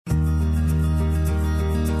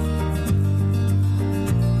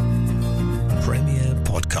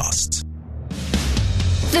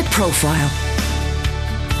The Profile.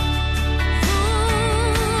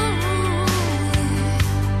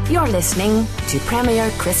 You're listening to Premier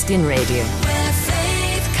Christian Radio. Where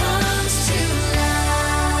faith comes to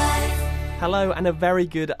life. Hello and a very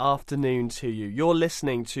good afternoon to you. You're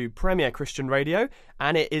listening to Premier Christian Radio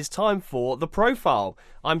and it is time for The Profile.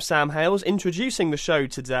 I'm Sam Hales, introducing the show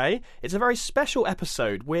today. It's a very special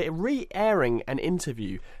episode. We're re-airing an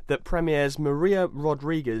interview that Premier's Maria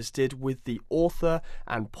Rodriguez did with the author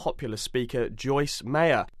and popular speaker Joyce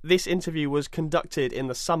Meyer. This interview was conducted in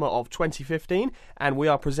the summer of 2015 and we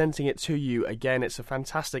are presenting it to you again. It's a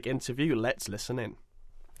fantastic interview. Let's listen in.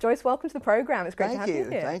 Joyce, welcome to the programme. It's great to have you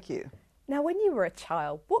here. Thank you. Now, when you were a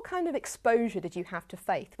child, what kind of exposure did you have to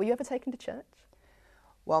faith? Were you ever taken to church?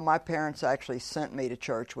 Well, my parents actually sent me to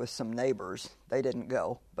church with some neighbors. They didn't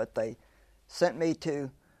go, but they sent me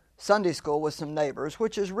to Sunday school with some neighbors,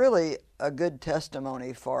 which is really a good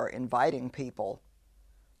testimony for inviting people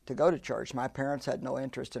to go to church. My parents had no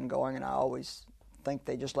interest in going, and I always think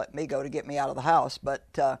they just let me go to get me out of the house. But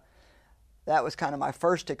that was kind of my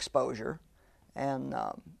first exposure, and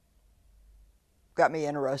got me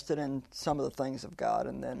interested in some of the things of God.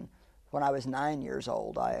 And then when I was 9 years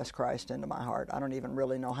old, I asked Christ into my heart. I don't even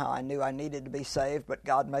really know how I knew I needed to be saved, but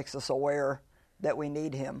God makes us aware that we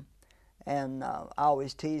need Him. And I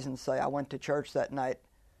always tease and say I went to church that night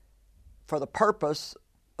for the purpose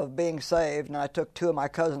of being saved, and I took two of my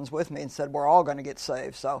cousins with me and said, we're all going to get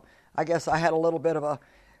saved. So I guess I had a little bit of a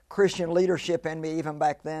Christian leadership in me even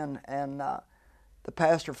back then, and the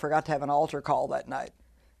pastor forgot to have an altar call that night.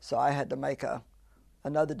 So I had to make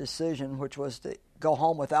another decision, which was to go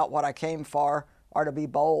home without what I came for, or to be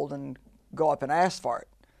bold and go up and ask for it.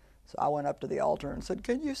 So I went up to the altar and said,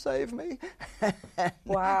 can you save me?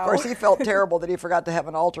 Wow. Of course, he felt terrible that he forgot to have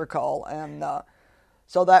an altar call. And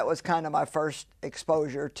so that was kind of my first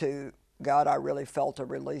exposure to God. I really felt a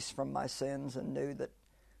release from my sins and knew that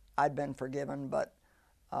I'd been forgiven. But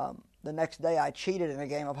the next day I cheated in a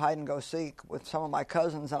game of hide-and-go-seek with some of my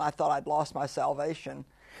cousins, and I thought I'd lost my salvation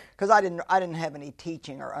because I didn't have any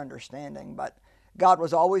teaching or understanding. But God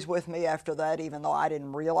was always with me after that, even though I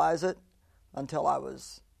didn't realize it until I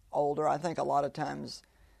was older. I think a lot of times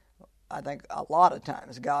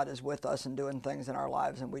God is with us and doing things in our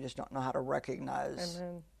lives, and we just don't know how to recognize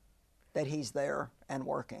Amen. that He's there and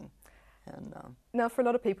working. And Now, for a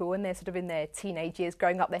lot of people, when they're sort of in their teenage years,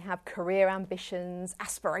 growing up, they have career ambitions,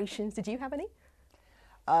 aspirations. Did you have any?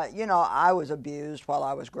 I was abused while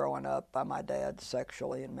I was growing up by my dad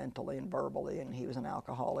sexually and mentally and verbally, and he was an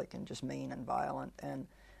alcoholic and just mean and violent. And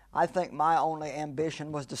I think my only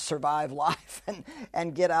ambition was to survive life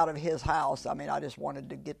and get out of his house. I mean, I just wanted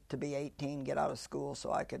to get to be 18, get out of school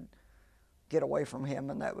so I could get away from him,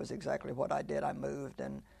 and that was exactly what I did. I moved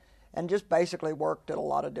and just basically worked at a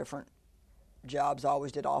lot of different jobs. I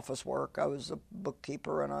always did office work. I was a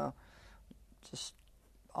bookkeeper and a just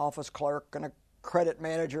office clerk and a credit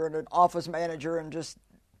manager and an office manager and just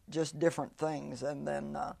different things. And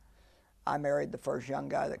then I married the first young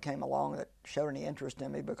guy that came along that showed any interest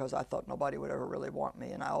in me because I thought nobody would ever really want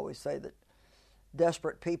me. And I always say that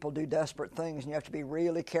desperate people do desperate things, and you have to be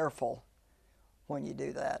really careful when you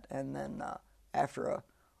do that. And then after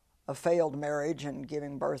a failed marriage and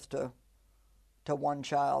giving birth to one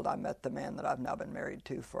child, I met the man that I've now been married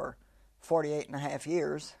to for 48 and a half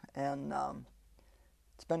years. And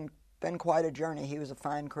it's been quite a journey. He was a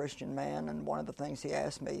fine Christian man, and one of the things he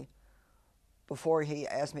asked me before he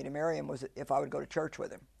asked me to marry him was if I would go to church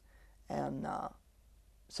with him. And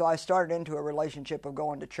so I started into a relationship of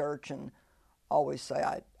going to church, and always say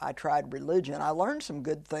I tried religion. I learned some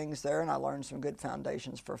good things there, and I learned some good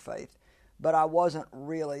foundations for faith, but I wasn't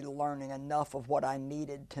really learning enough of what I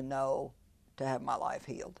needed to know to have my life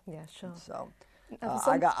healed. Yeah, sure. So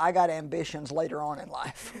I got ambitions later on in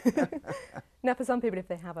life. Now, for some people, if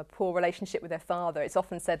they have a poor relationship with their father, it's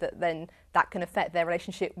often said that then that can affect their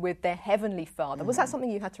relationship with their heavenly Father. Was that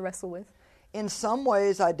something you had to wrestle with? In some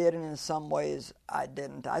ways I did, and in some ways I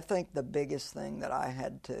didn't. I think the biggest thing that I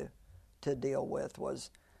had to deal with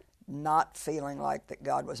was not feeling like that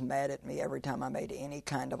God was mad at me every time I made any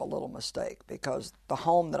kind of a little mistake, because the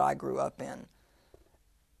home that I grew up in,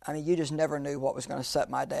 I mean, you just never knew what was going to set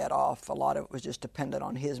my dad off. A lot of it was just dependent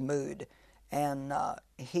on his mood, and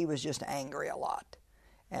he was just angry a lot.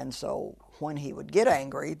 And so when he would get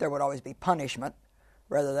angry, there would always be punishment,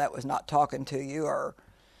 whether that was not talking to you or,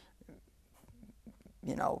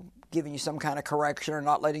 giving you some kind of correction or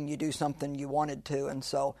not letting you do something you wanted to. And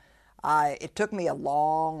so it took me a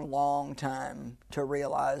long, long time to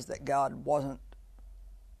realize that God wasn't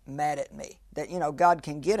mad at me. That, God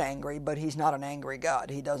can get angry, but He's not an angry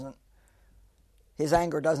God. His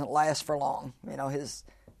anger doesn't last for long.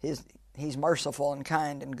 He's merciful and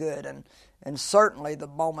kind and good, and certainly the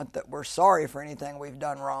moment that we're sorry for anything we've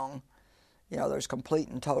done wrong, there's complete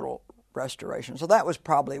and total restoration. So that was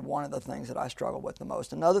probably one of the things that I struggled with the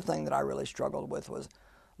most. Another thing that I really struggled with was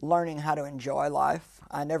learning how to enjoy life.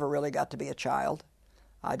 I never really got to be a child.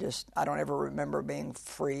 I don't ever remember being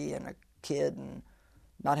free and a kid and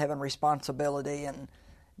not having responsibility, and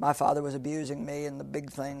my father was abusing me, and the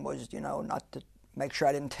big thing was, not to make sure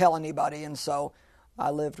I didn't tell anybody, and so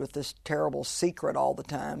I lived with this terrible secret all the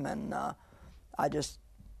time, and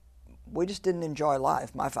we just didn't enjoy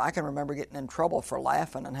life. I can remember getting in trouble for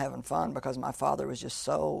laughing and having fun because my father was just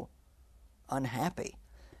so unhappy.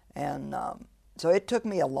 And so it took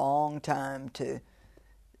me a long time to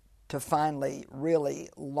finally really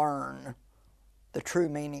learn the true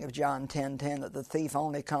meaning of John 10:10, that the thief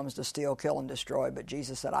only comes to steal, kill, and destroy, but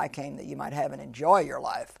Jesus said, I came that you might have and enjoy your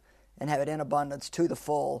life and have it in abundance to the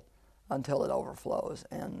full until it overflows.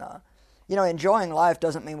 And, enjoying life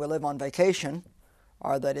doesn't mean we live on vacation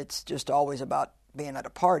or that it's just always about being at a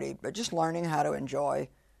party, but just learning how to enjoy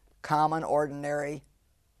common, ordinary,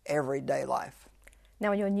 everyday life.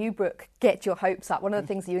 Now, in your new book, Get Your Hopes Up, one of the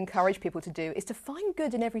things that you encourage people to do is to find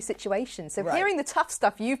good in every situation. So hearing the tough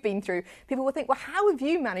stuff you've been through, people will think, well, how have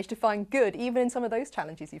you managed to find good even in some of those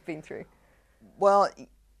challenges you've been through? Well,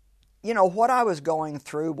 what I was going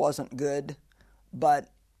through wasn't good, but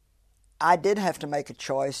I did have to make a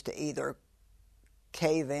choice to either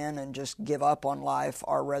cave in and just give up on life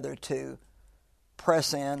or rather to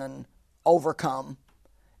press in and overcome.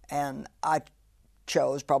 And I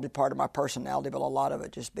chose, probably part of my personality, but a lot of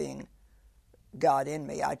it just being God in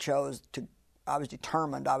me, I was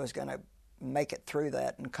determined I was going to make it through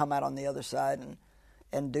that and come out on the other side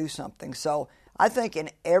and do something. So I think in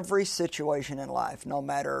every situation in life, no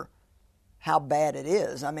matter how bad it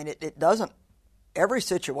is, I mean, it doesn't, every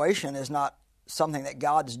situation is not something that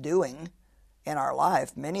God's doing in our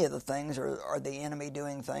life. Many of the things are the enemy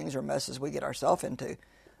doing things or messes we get ourselves into.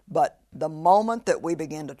 But the moment that we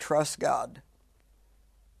begin to trust God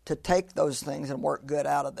to take those things and work good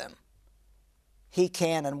out of them, He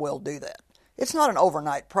can and will do that. It's not an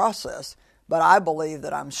overnight process, but I believe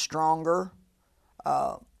that I'm stronger,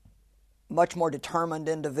 much more determined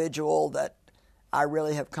individual, that I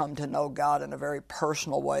really have come to know God in a very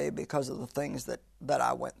personal way because of the things that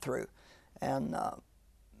I went through. And,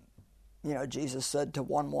 Jesus said to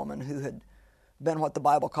one woman who had been what the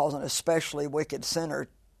Bible calls an especially wicked sinner,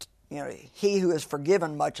 he who is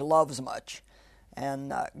forgiven much loves much.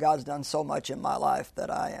 And God's done so much in my life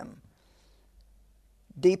that I am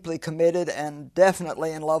deeply committed and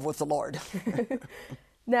definitely in love with the Lord.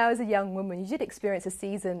 Now, as a young woman, you did experience a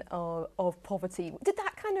season of poverty. Did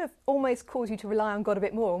that kind of almost cause you to rely on God a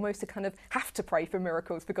bit more, almost to kind of have to pray for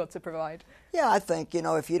miracles for God to provide? Yeah, I think,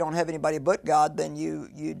 if you don't have anybody but God, then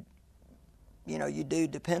you do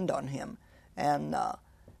depend on Him. And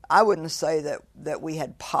I wouldn't say that we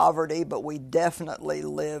had poverty, but we definitely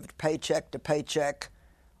lived paycheck to paycheck.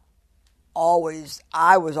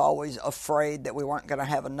 I was always afraid that we weren't going to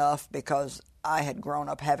have enough because I had grown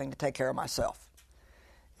up having to take care of myself.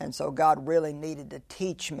 And so God really needed to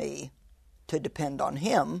teach me to depend on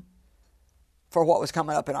Him for what was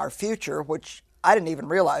coming up in our future, which I didn't even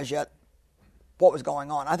realize yet what was going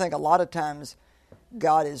on. I think a lot of times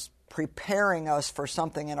God is preparing us for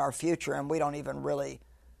something in our future, and we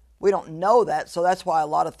don't know that, so that's why a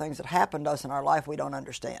lot of things that happen to us in our life we don't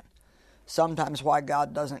understand. Sometimes why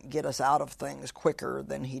God doesn't get us out of things quicker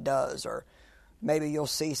than He does, or maybe you'll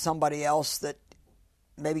see somebody else that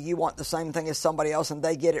maybe you want the same thing as somebody else and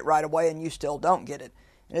they get it right away and you still don't get it.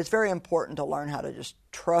 And it's very important to learn how to just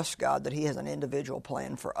trust God that He has an individual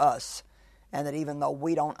plan for us, and that even though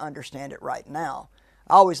we don't understand it right now,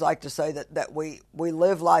 I always like to say that we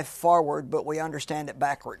live life forward, but we understand it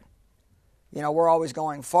backward. We're always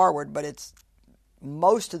going forward, but it's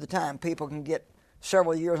most of the time people can get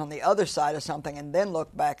several years on the other side of something and then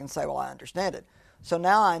look back and say, well, I understand it. So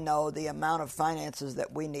now I know the amount of finances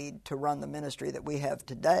that we need to run the ministry that we have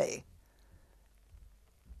today.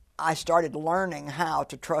 I started learning how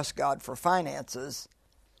to trust God for finances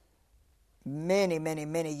many, many,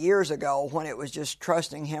 many years ago, when it was just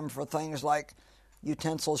trusting Him for things like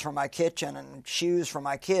utensils for my kitchen and shoes for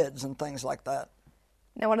my kids and things like that.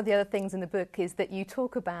 Now, one of the other things in the book is that you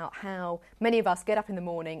talk about how many of us get up in the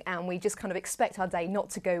morning and we just kind of expect our day not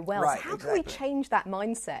to go well. Right, so how exactly. can we change that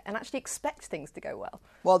mindset and actually expect things to go well?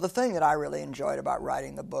 Well, the thing that I really enjoyed about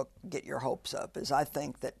writing the book, Get Your Hopes Up, is I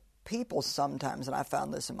think that people sometimes, and I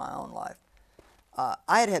found this in my own life, I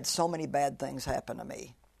had so many bad things happen to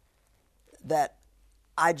me that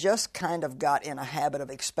I just kind of got in a habit of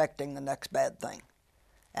expecting the next bad thing.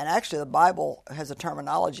 And actually the Bible has a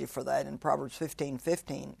terminology for that. In Proverbs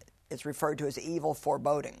 15:15, it's referred to as evil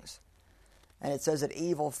forebodings. And it says that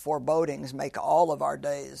evil forebodings make all of our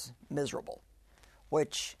days miserable,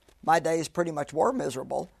 which my days pretty much were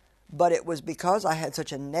miserable, but it was because I had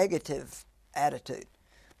such a negative attitude.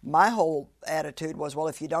 My whole attitude was, well,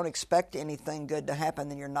 if you don't expect anything good to happen,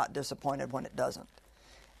 then you're not disappointed when it doesn't.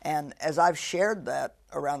 And as I've shared that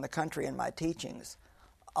around the country in my teachings,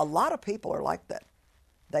 a lot of people are like that.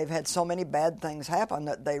 They've had so many bad things happen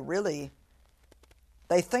that they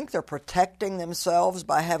think they're protecting themselves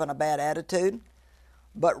by having a bad attitude,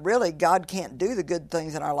 but really God can't do the good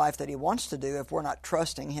things in our life that He wants to do if we're not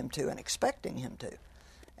trusting Him to and expecting Him to.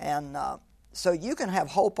 And so you can have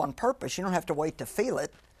hope on purpose. You don't have to wait to feel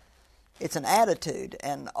it. It's an attitude,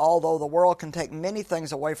 and although the world can take many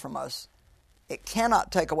things away from us, it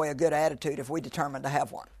cannot take away a good attitude if we determine to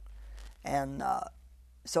have one. And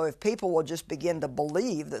so if people will just begin to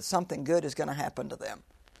believe that something good is going to happen to them,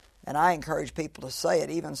 and I encourage people to say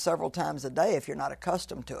it even several times a day if you're not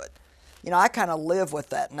accustomed to it. You know, I kind of live with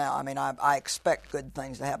that now. I mean, I expect good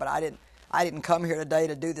things to happen. I didn't come here today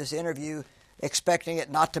to do this interview expecting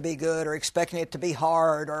it not to be good or expecting it to be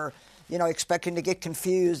hard or, you know, expecting to get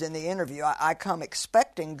confused in the interview. I come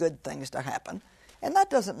expecting good things to happen. And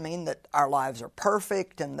that doesn't mean that our lives are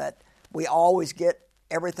perfect and that we always get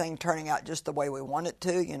everything turning out just the way we want it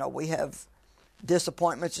to. You know, we have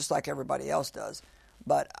disappointments just like everybody else does.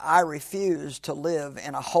 But I refuse to live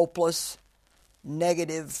in a hopeless,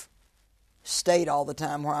 negative state all the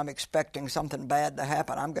time where I'm expecting something bad to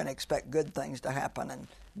happen. I'm going to expect good things to happen and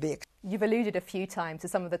be. You've alluded a few times to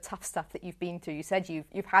some of the tough stuff that you've been through. You said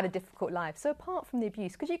you've had a difficult life. So apart from the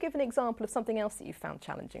abuse, could you give an example of something else that you found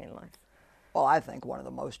challenging in life? Well, I think one of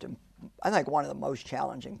the most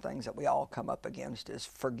challenging things that we all come up against is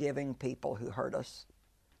forgiving people who hurt us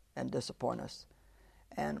and disappoint us.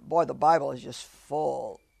 And boy, the Bible is just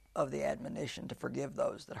full of the admonition to forgive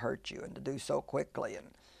those that hurt you and to do so quickly. And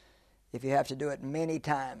if you have to do it many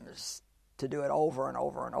times, to do it over and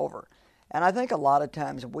over and over. And I think a lot of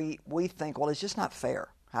times we think, well, it's just not fair.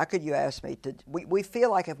 How could you ask me to... We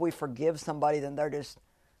feel like if we forgive somebody, then they're just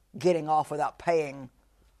getting off without paying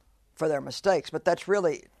for their mistakes. But that's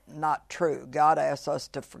really not true. God asks us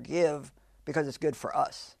to forgive because it's good for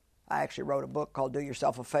us. I actually wrote a book called Do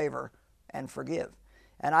Yourself a Favor and Forgive.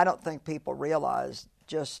 And I don't think people realize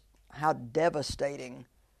just how devastating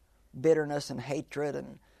bitterness and hatred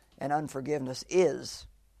and unforgiveness is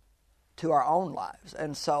to our own lives.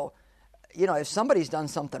 And so, you know, if somebody's done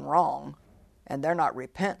something wrong and they're not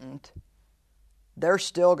repentant, they're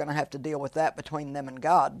still going to have to deal with that between them and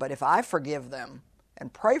God. But if I forgive them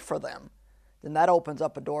and pray for them, then that opens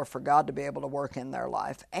up a door for God to be able to work in their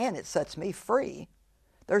life, and it sets me free.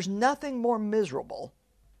 There's nothing more miserable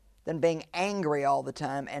than being angry all the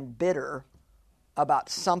time and bitter about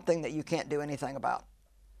something that you can't do anything about.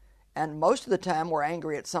 And most of the time we're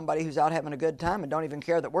angry at somebody who's out having a good time and don't even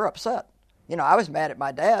care that we're upset. You know, I was mad at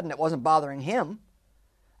my dad and it wasn't bothering him.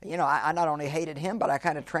 You know, I not only hated him, but I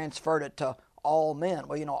kind of transferred it to all men.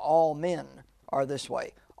 Well, you know, all men are this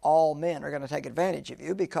way. All men are going to take advantage of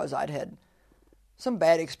you, because I'd had some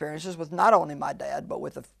bad experiences with not only my dad, but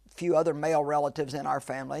with a few other male relatives in our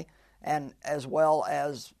family. And as well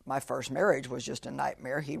as my first marriage was just a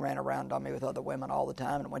nightmare. He ran around on me with other women all the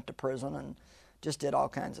time and went to prison and just did all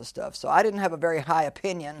kinds of stuff. So I didn't have a very high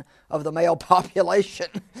opinion of the male population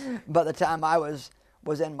by the time I was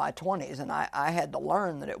in my 20s. And I had to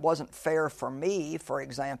learn that it wasn't fair for me, for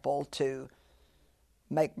example, to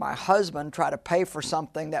make my husband try to pay for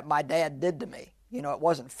something that my dad did to me. You know, it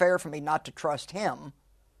wasn't fair for me not to trust him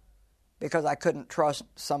because I couldn't trust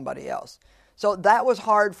somebody else. So that was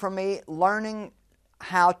hard for me. Learning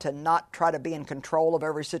how to not try to be in control of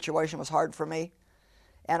every situation was hard for me.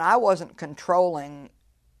 And I wasn't controlling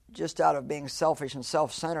just out of being selfish and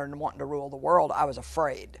self-centered and wanting to rule the world. I was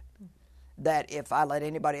afraid that if I let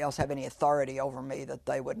anybody else have any authority over me, that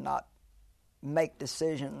they would not make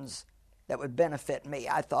decisions that would benefit me.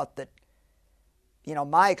 I thought that, you know,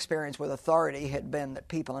 my experience with authority had been that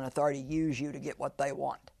people in authority use you to get what they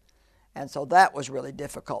want. And so that was really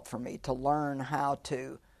difficult for me, to learn how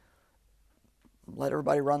to let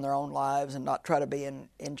everybody run their own lives and not try to be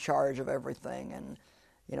in charge of everything. And,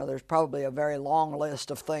 you know, there's probably a very long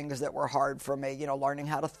list of things that were hard for me. You know, learning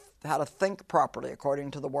how to think properly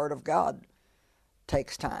according to the Word of God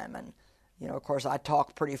takes time. And, you know, of course, I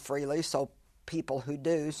talk pretty freely, so people who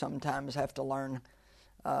do sometimes have to learn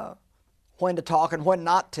when to talk and when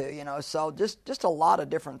not to, you know. So just a lot of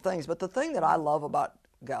different things. But the thing that I love about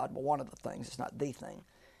God, well, one of the things, it's not the thing,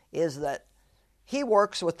 is that He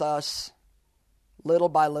works with us little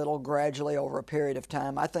by little, gradually over a period of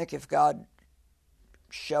time. I think if God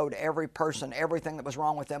showed every person everything that was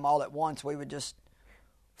wrong with them all at once, we would just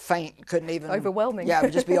faint, couldn't even... Overwhelming. Yeah, it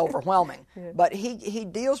would just be overwhelming. Yeah. But he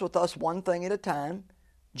deals with us one thing at a time,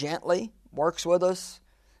 gently, works with us,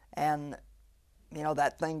 and, you know,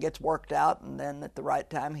 that thing gets worked out, and then at the right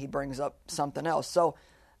time he brings up something else. So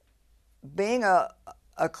being a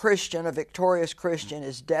Christian, a victorious Christian,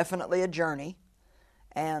 is definitely a journey,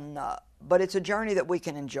 and but it's a journey that we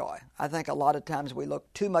can enjoy. I think a lot of times we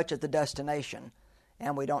look too much at the destination,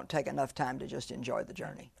 and we don't take enough time to just enjoy the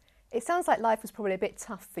journey. It sounds like life was probably a bit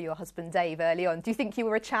tough for your husband Dave early on. Do you think you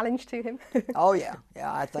were a challenge to him? Oh yeah.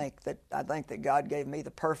 I think that God gave me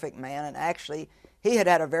the perfect man, and actually he had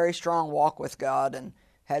a very strong walk with God and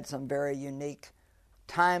had some very unique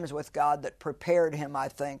times with God that prepared him, I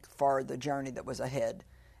think, for the journey that was ahead.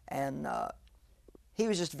 And he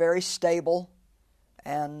was just very stable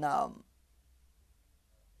and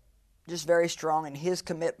just very strong in his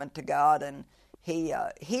commitment to God, and he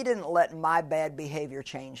didn't let my bad behavior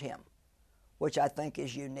change him, which I think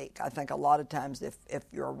is unique. I think a lot of times if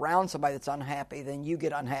you're around somebody that's unhappy, then you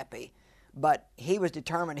get unhappy. But he was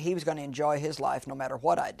determined he was going to enjoy his life no matter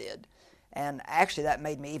what I did. And actually that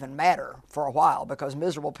made me even madder for a while, because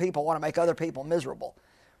miserable people want to make other people miserable.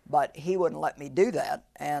 But he wouldn't let me do that,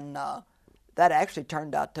 and that actually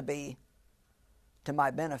turned out to be to my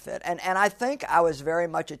benefit. And I think I was very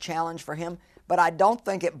much a challenge for him, but I don't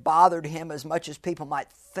think it bothered him as much as people might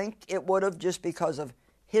think it would have, just because of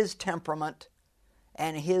his temperament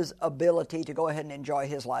and his ability to go ahead and enjoy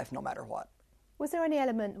his life no matter what. Was there any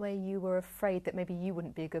element where you were afraid that maybe you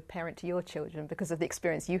wouldn't be a good parent to your children because of the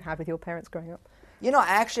experience you had with your parents growing up? You know,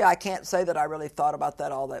 actually, I can't say that I really thought about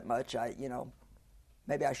that all that much.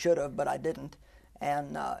 Maybe I should have, but I didn't.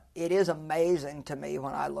 And it is amazing to me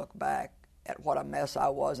when I look back at what a mess I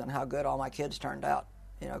was and how good all my kids turned out.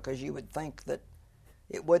 Because you would think that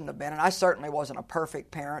it wouldn't have been. And I certainly wasn't a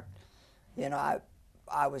perfect parent.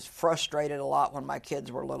 I was frustrated a lot when my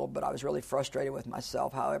kids were little, but I was really frustrated with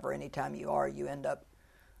myself. However, anytime you are, you end up,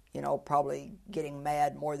 probably getting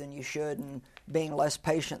mad more than you should and being less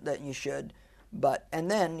patient than you should.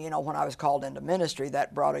 And then, when I was called into ministry,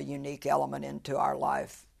 that brought a unique element into our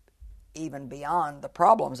life, even beyond the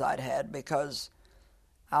problems I'd had, because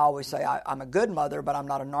I always say I'm a good mother, but I'm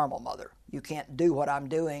not a normal mother. You can't do what I'm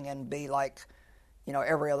doing and be like,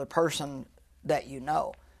 every other person that you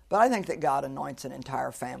know. But I think that God anoints an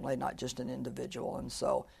entire family, not just an individual. And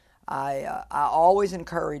so I always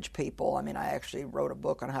encourage people. I actually wrote a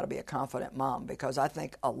book on how to be a confident mom, because I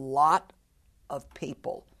think a lot of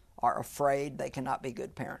people are afraid they cannot be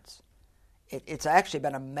good parents. It's actually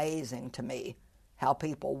been amazing to me how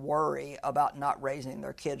people worry about not raising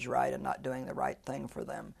their kids right and not doing the right thing for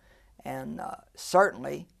them. And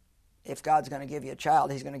certainly, if God's going to give you a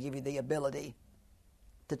child, he's going to give you the ability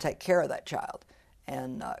to take care of that child.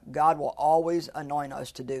 And God will always anoint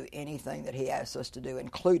us to do anything that he asks us to do,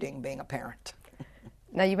 including being a parent.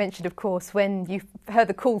 Now, you mentioned, of course, when you heard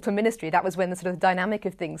the call to ministry, that was when the sort of dynamic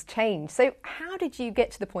of things changed. So how did you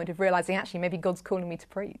get to the point of realizing, actually, maybe God's calling me to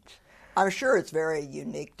preach? I'm sure it's very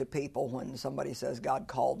unique to people when somebody says, God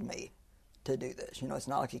called me to do this. It's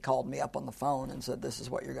not like he called me up on the phone and said, this is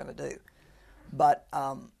what you're going to do. But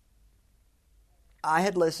I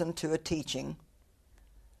had listened to a teaching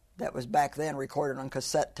that was back then recorded on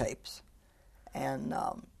cassette tapes. And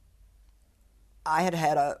I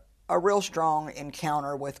had a real strong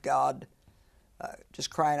encounter with God, just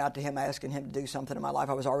crying out to him, asking him to do something in my life.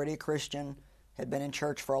 I was already a Christian, had been in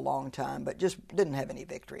church for a long time, but just didn't have any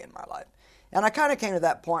victory in my life. And I kind of came to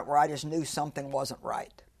that point where I just knew something wasn't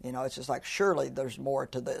right. It's just like, surely there's more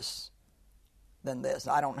to this than this.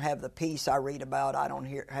 I don't have the peace I read about. I don't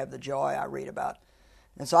have the joy I read about.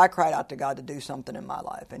 And so I cried out to God to do something in my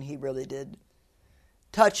life, and he really did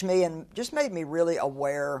touch me and just made me really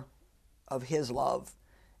aware of his love.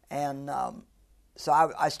 And so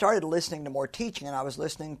I started listening to more teaching, and I was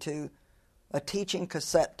listening to a teaching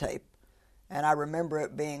cassette tape. And I remember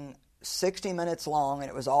it being 60 minutes long, and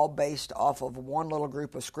it was all based off of one little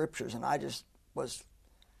group of scriptures. And I just was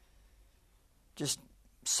just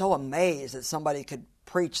so amazed that somebody could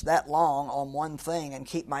preach that long on one thing and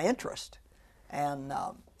keep my interest. And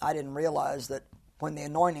I didn't realize that when the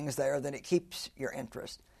anointing's there, then it keeps your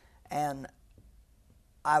interest. And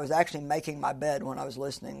I was actually making my bed when I was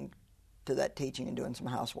listening to that teaching and doing some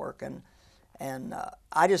housework. And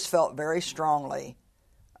I just felt very strongly,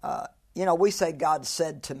 we say God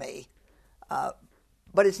said to me,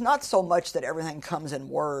 but it's not so much that everything comes in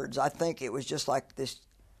words. I think it was just like this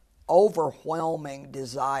overwhelming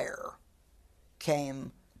desire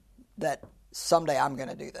came that someday I'm going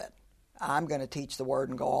to do that. I'm going to teach the Word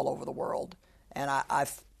and go all over the world. And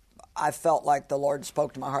I felt like the Lord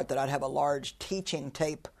spoke to my heart that I'd have a large teaching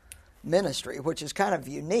tape ministry, which is kind of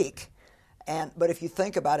unique. But if you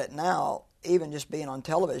think about it now, even just being on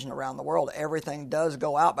television around the world, everything does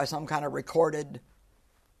go out by some kind of recorded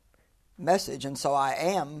message. And so I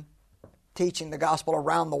am teaching the gospel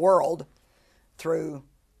around the world through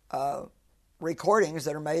recordings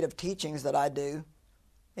that are made of teachings that I do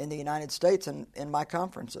in the United States and in my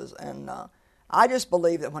conferences. And I just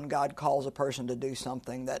believe that when God calls a person to do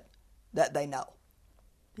something that they know.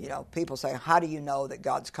 You know, people say, how do you know that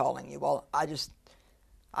God's calling you? Well, I just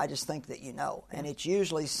think that you know. And it's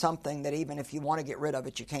usually something that even if you want to get rid of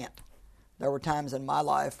it, you can't. There were times in my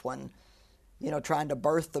life when, you know, trying to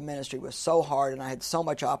birth the ministry was so hard and I had so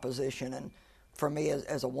much opposition. And for me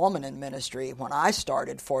as a woman in ministry, when I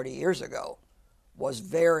started 40 years ago, was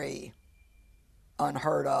very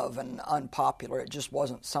unheard of and unpopular. It just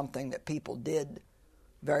wasn't something that people did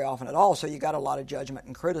very often at all. So you got a lot of judgment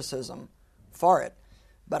and criticism for it.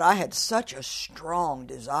 But I had such a strong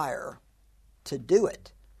desire to do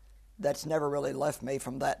it that's never really left me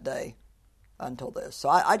from that day until this. So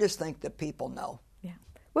I just think that people know. Yeah.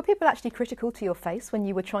 Were people actually critical to your face when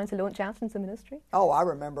you were trying to launch out into ministry? Oh, I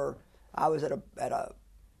remember I was at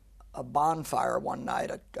a bonfire one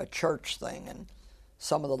night, a church thing, and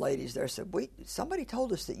some of the ladies there said, somebody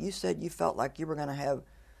told us that you said you felt like you were going to have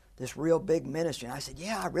this real big ministry. And I said,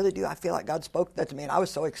 yeah, I really do. I feel like God spoke that to me, and I was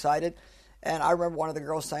so excited. And I remember one of the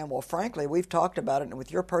girls saying, well, frankly, we've talked about it, and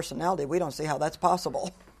with your personality, we don't see how that's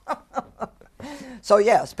possible. So,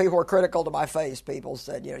 yes, people were critical to my face. People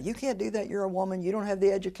said, you know, you can't do that. You're a woman. You don't have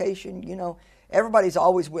the education. You know, everybody's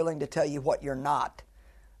always willing to tell you what you're not.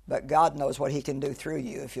 But God knows what he can do through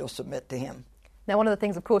you if you'll submit to him. Now, one of the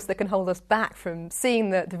things, of course, that can hold us back from seeing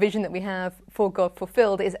the vision that we have for God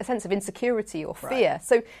fulfilled is a sense of insecurity or fear. Right.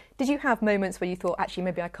 So did you have moments where you thought, actually,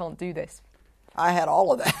 maybe I can't do this? I had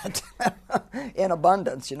all of that in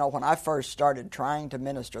abundance. You know, when I first started trying to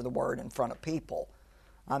minister the word in front of people,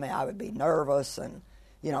 I mean, I would be nervous. And,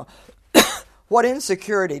 you know, what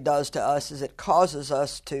insecurity does to us is it causes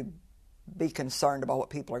us to be concerned about what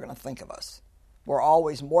people are going to think of us. We're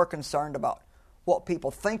always more concerned about what people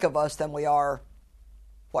think of us than we are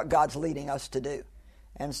what God's leading us to do.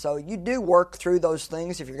 And so you do work through those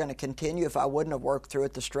things if you're going to continue. If I wouldn't have worked through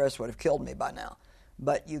it, the stress would have killed me by now.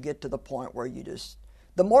 But you get to the point where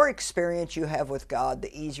the more experience you have with God,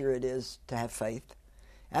 the easier it is to have faith.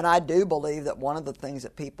 And I do believe that one of the things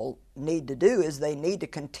that people need to do is they need to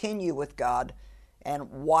continue with God and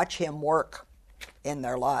watch him work in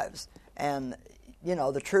their lives. And, you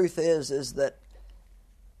know, the truth is that,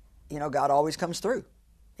 you know, God always comes through.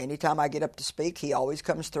 Anytime I get up to speak, he always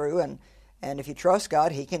comes through. And if you trust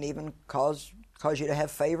God, he can even cause you to have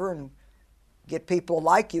favor and get people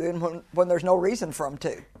like you when there's no reason for them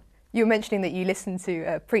to. You were mentioning that you listen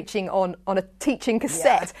to preaching on a teaching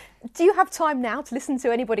cassette. Yeah. Do you have time now to listen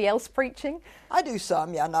to anybody else preaching? I do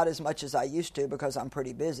some, yeah, not as much as I used to because I'm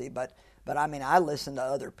pretty busy. But I mean, I listen to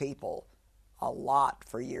other people a lot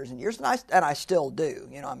for years and years, and I still do.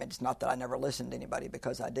 You know, I mean, it's not that I never listen to anybody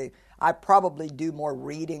because I do. I probably do more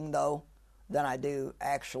reading, though, than I do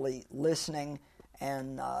actually listening.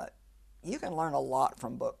 And you can learn a lot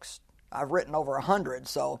from books. I've written over 100,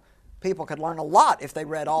 so people could learn a lot if they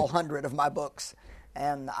read all 100 of my books.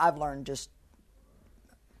 And I've learned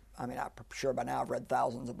I'm sure by now I've read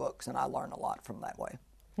thousands of books, and I learn a lot from that way.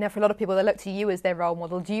 Now, for a lot of people, they look to you as their role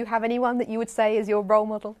model. Do you have anyone that you would say is your role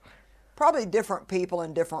model? Probably different people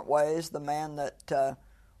in different ways. The man that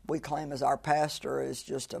we claim as our pastor is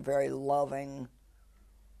just a very loving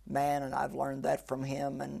man, and I've learned that from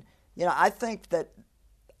him. And, you know, I think that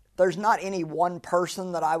there's not any one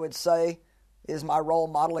person that I would say is my role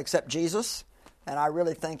model except Jesus, and I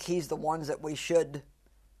really think he's the ones that we should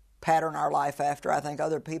pattern our life after. I think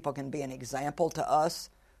other people can be an example to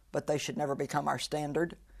us, but they should never become our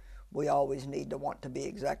standard. We always need to want to be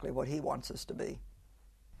exactly what he wants us to be.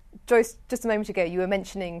 Joyce, just a moment ago, you were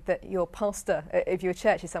mentioning that your pastor of your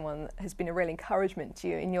church is someone that has been a real encouragement to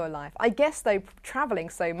you in your life. I guess, though, travelling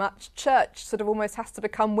so much, church sort of almost has to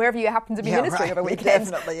become wherever you happen to be ministering over weekends.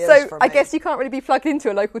 It definitely is so for I me. guess you can't really be plugged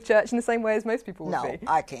into a local church in the same way as most people would be.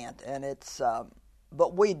 No, I can't. And it's,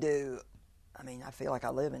 but we do, I mean, I feel like I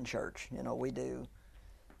live in church. You know, we do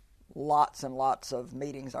lots and lots of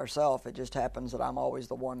meetings ourselves. It just happens that I'm always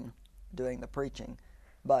the one doing the preaching.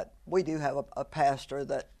 But we do have a pastor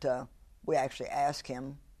that we actually ask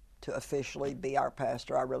him to officially be our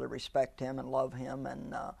pastor. I really respect him and love him.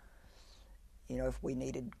 And, you know, if we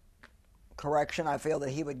needed correction, I feel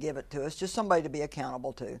that he would give it to us. Just somebody to be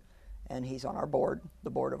accountable to. And he's on our board,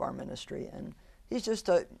 the board of our ministry. And he's just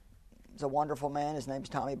He's a wonderful man. His name's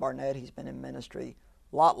Tommy Barnett. He's been in ministry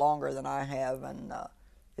a lot longer than I have, and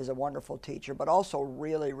is a wonderful teacher, but also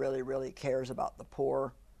really, really, really cares about the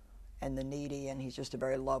poor and the needy, and he's just a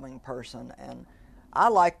very loving person. And I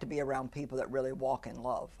like to be around people that really walk in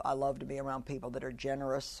love. I love to be around people that are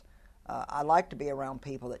generous. I like to be around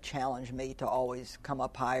people that challenge me to always come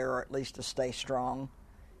up higher, or at least to stay strong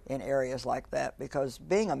in areas like that, because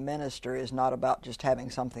being a minister is not about just having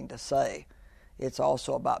something to say. It's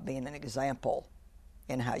also about being an example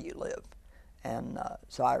in how you live. And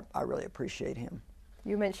so I really appreciate him.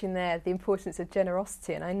 You mentioned there the importance of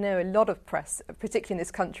generosity, and I know a lot of press, particularly in this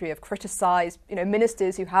country, have criticised,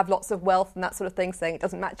 ministers who have lots of wealth and that sort of thing, saying it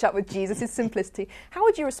doesn't match up with Jesus' simplicity. How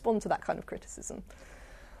would you respond to that kind of criticism?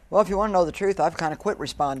 Well, if you want to know the truth, I've kind of quit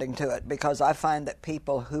responding to it, because I find that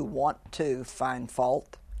people who want to find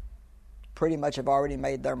fault pretty much have already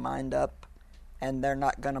made their mind up, and they're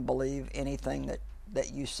not going to believe anything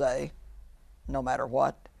that you say, no matter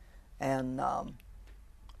what. And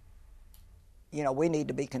we need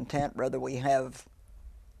to be content whether we have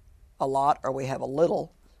a lot or we have a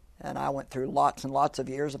little. And I went through lots and lots of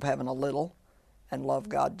years of having a little and love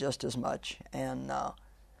God just as much. And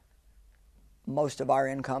most of our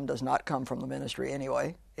income does not come from the ministry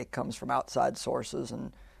anyway. It comes from outside sources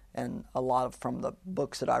and a lot of from the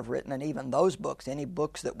books that I've written. And even those books, any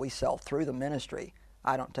books that we sell through the ministry,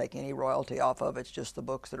 I don't take any royalty off of. It's just the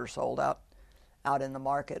books that are sold out in the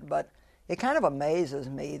market. But it kind of amazes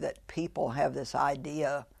me that people have this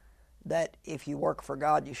idea that if you work for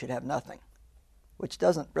God, you should have nothing, which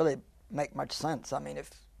doesn't really make much sense. I mean,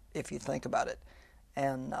 if you think about it.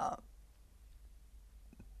 And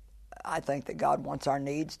I think that God wants our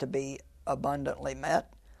needs to be abundantly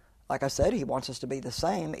met. Like I said, he wants us to be the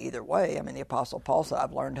same either way. I mean, the Apostle Paul said,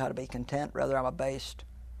 I've learned how to be content, whether I'm abased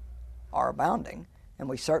or abounding. And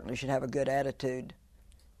we certainly should have a good attitude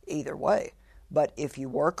either way. But if you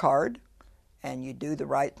work hard and you do the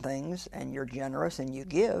right things and you're generous and you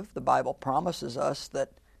give, the Bible promises us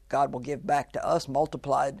that God will give back to us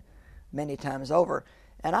multiplied many times over.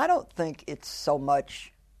 And I don't think it's so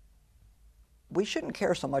much, we shouldn't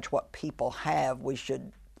care so much what people have. We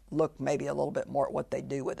should look maybe a little bit more at what they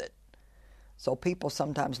do with it. So people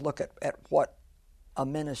sometimes look at what a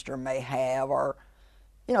minister may have, or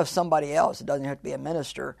somebody else. It doesn't have to be a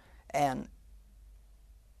minister.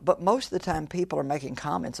 But most of the time people are making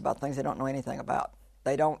comments about things they don't know anything about.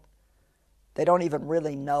 They don't even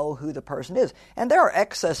really know who the person is. And there are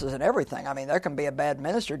excesses in everything. I mean, there can be a bad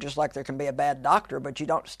minister just like there can be a bad doctor, but you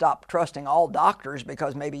don't stop trusting all doctors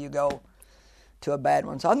because maybe you go to a bad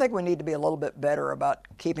one. So I think we need to be a little bit better about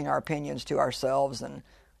keeping our opinions to ourselves and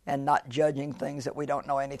not judging things that we don't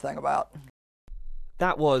know anything about.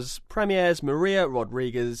 That was Premier's Maria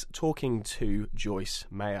Rodriguez talking to Joyce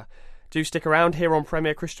Meyer. Do stick around here on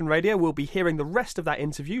Premier Christian Radio. We'll be hearing the rest of that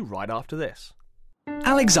interview right after this.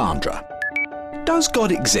 Alexandra, does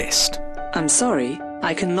God exist? I'm sorry,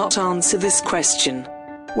 I cannot answer this question.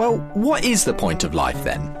 Well, what is the point of life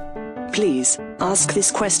then? Please, ask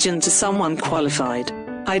this question to someone qualified,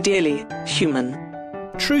 ideally human.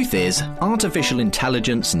 Truth is, artificial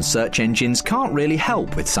intelligence and search engines can't really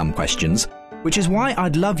help with some questions, which is why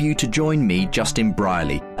I'd love you to join me, Justin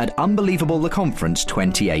Brierley, at Unbelievable the Conference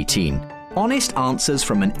 2018. Honest answers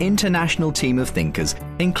from an international team of thinkers,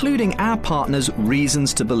 including our partners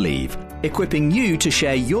Reasons to Believe, equipping you to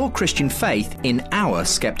share your Christian faith in our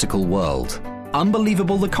skeptical world.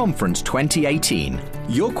 Unbelievable the Conference 2018.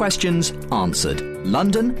 Your questions answered.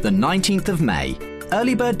 London, the 19th of May.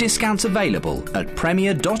 Early bird discounts available at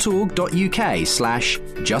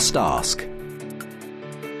premier.org.uk/justask.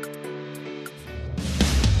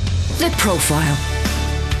 The Profile.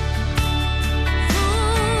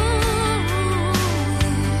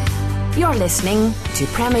 You're listening to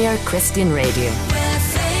Premier Christian Radio. Where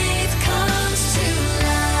faith comes to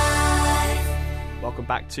life. Welcome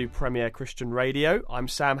back to Premier Christian Radio. I'm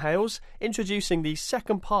Sam Hales, introducing the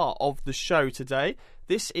second part of the show today.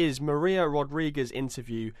 This is Maria Rodriguez's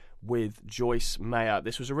interview with Joyce Meyer.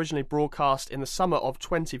 This was originally broadcast in the summer of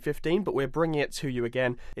 2015, but we're bringing it to you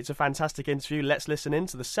again. It's a fantastic interview. Let's listen in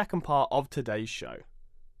to the second part of today's show.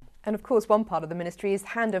 And of course, one part of the ministry is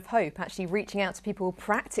Hand of Hope, actually reaching out to people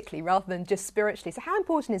practically rather than just spiritually. So how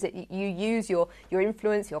important is it you use your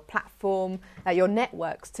influence, your platform, your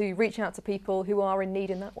networks to reach out to people who are in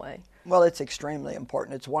need in that way? Well, it's extremely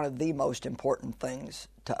important. It's one of the most important things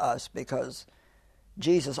to us because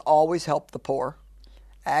Jesus always helped the poor.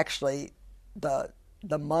 Actually,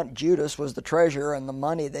 Judas was the treasurer, and the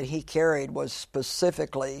money that he carried was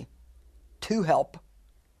specifically to help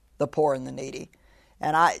the poor and the needy.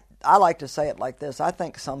 And I like to say it like this. I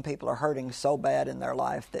think some people are hurting so bad in their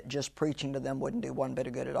life that just preaching to them wouldn't do one bit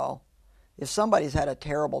of good at all. If somebody's had a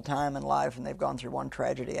terrible time in life and they've gone through one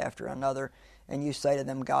tragedy after another, and you say to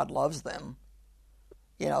them, God loves them,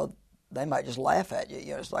 they might just laugh at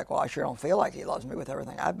you. It's like, well, I sure don't feel like he loves me with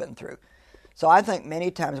everything I've been through. So I think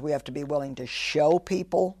many times we have to be willing to show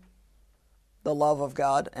people the love of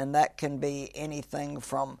God, and that can be anything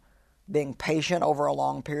from being patient over a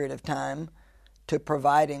long period of time to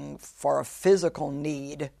providing for a physical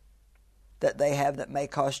need that they have that may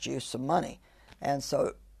cost you some money. And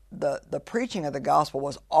so the preaching of the gospel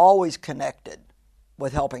was always connected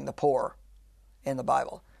with helping the poor in the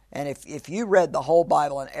Bible. And if you read the whole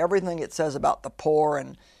Bible and everything it says about the poor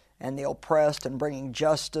and the oppressed and bringing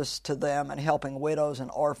justice to them and helping widows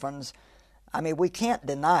and orphans, I mean, we can't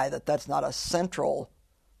deny that that's not a central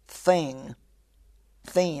theme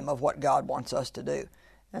of what God wants us to do.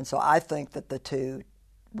 And so I think that the two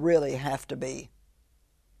really have to be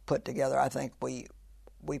put together. I think we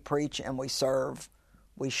preach and we serve.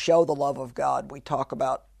 We show the love of God. We talk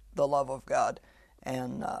about the love of God.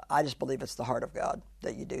 And I just believe it's the heart of God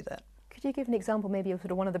that you do that. Could you give an example maybe of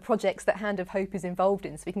sort of one of the projects that Hand of Hope is involved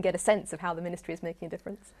in so we can get a sense of how the ministry is making a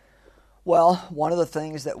difference? Well, one of the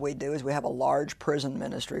things that we do is we have a large prison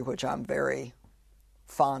ministry, which I'm very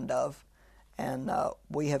fond of. And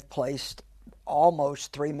we have placed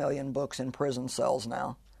almost 3 million books in prison cells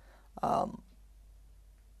now. A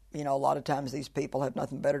lot of times these people have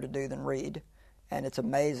nothing better to do than read. And it's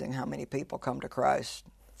amazing how many people come to Christ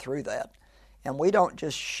through that. And we don't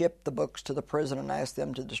just ship the books to the prison and ask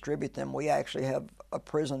them to distribute them. We actually have a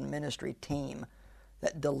prison ministry team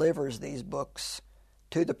that delivers these books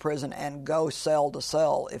to the prison and go cell to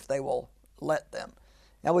cell if they will let them.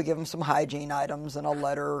 And we give them some hygiene items and a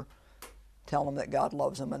letter telling them that God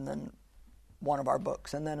loves them, and then one of our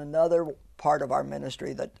books. And then another part of our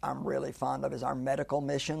ministry that I'm really fond of is our medical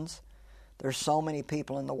missions. There's so many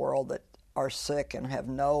people in the world that are sick and have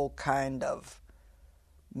no kind of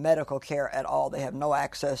medical care at all. They have no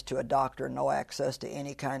access to a doctor, no access to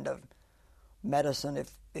any kind of medicine.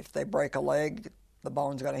 If they break a leg, the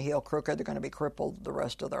bone's going to heal crooked. They're going to be crippled the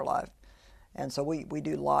rest of their life. And so we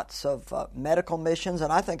do lots of medical missions,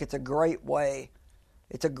 and I think it's a great way,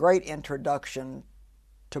 it's a great introduction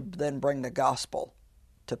to then bring the gospel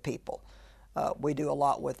to people. We do a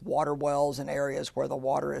lot with water wells in areas where the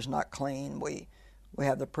water is not clean. We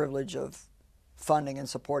have the privilege of funding and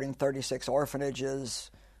supporting 36 orphanages.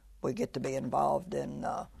 We get to be involved in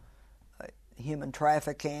human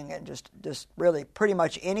trafficking and just really pretty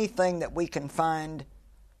much anything that we can find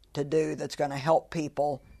to do that's going to help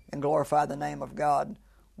people and glorify the name of God.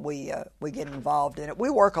 We get involved in it. We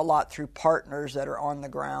work a lot through partners that are on the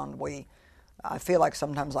ground. I feel like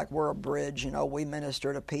sometimes like we're a bridge. We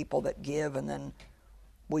minister to people that give, and then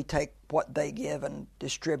we take what they give and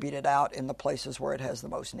distribute it out in the places where it has the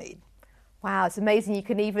most need. Wow, it's amazing you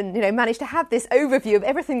can even, manage to have this overview of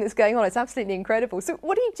everything that's going on. It's absolutely incredible. So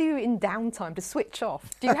what do you do in downtime to switch off?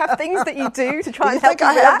 Do you have things that you do to try and help you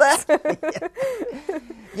relax? I have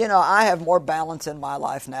that? I have more balance in my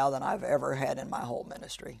life now than I've ever had in my whole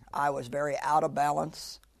ministry. I was very out of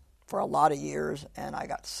balance for a lot of years, and I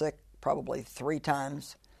got sick probably 3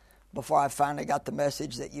 times before I finally got the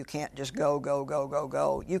message that you can't just go, go, go, go,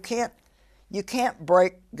 go. You can't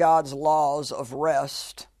break God's laws of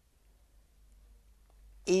rest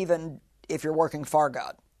even if you're working for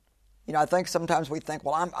God. I think sometimes we think,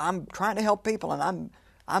 well, I'm trying to help people and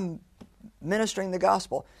I'm ministering the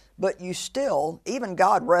gospel, but you still, even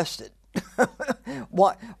God rested.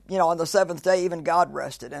 On the seventh day, even God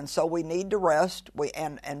rested, and so we need to rest.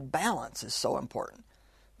 And balance is so important.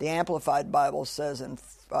 The Amplified Bible says in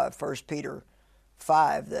 1 Peter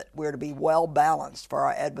 5 that we're to be well balanced, for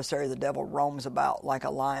our adversary the devil roams about like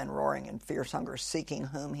a lion roaring in fierce hunger, seeking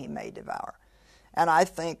whom he may devour. And I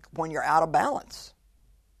think when you're out of balance,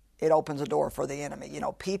 it opens a door for the enemy.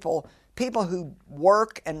 People who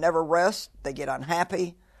work and never rest, they get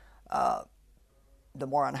unhappy. The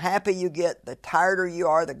more unhappy you get, the tireder you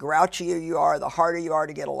are, the grouchier you are, the harder you are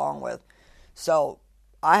to get along with. So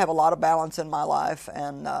I have a lot of balance in my life,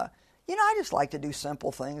 and I just like to do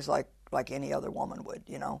simple things like any other woman would.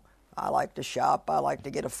 I like to shop. I like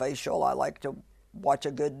to get a facial. I like to watch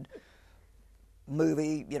a good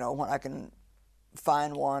movie. When I can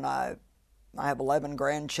find one. I have 11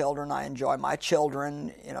 grandchildren. I enjoy my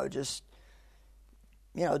children.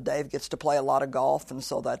 Dave gets to play a lot of golf, and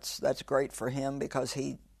so that's great for him because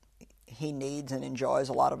he needs and enjoys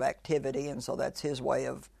a lot of activity, and so that's his way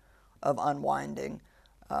of unwinding.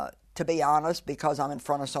 to be honest, because I'm in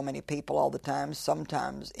front of so many people all the time,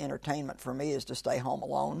 sometimes entertainment for me is to stay home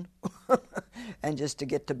alone and just to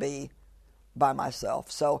get to be by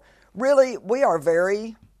myself. So really, we are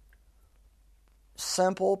very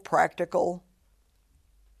simple, practical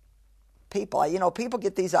people. People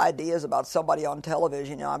get these ideas about somebody on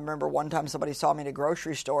television. I remember one time somebody saw me in a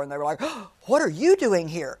grocery store and they were like, "Oh, what are you doing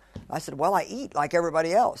here?" I said, "Well, I eat like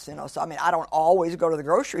everybody else." So I don't always go to the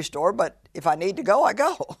grocery store, but if I need to go, I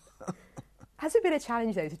go. Has it been a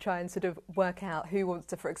challenge, though, to try and sort of work out who wants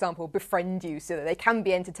to, for example, befriend you so that they can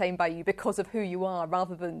be entertained by you because of who you are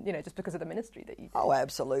rather than, just because of the ministry that you do? Oh,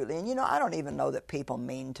 absolutely. And, I don't even know that people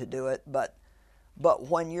mean to do it, but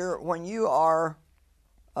when you are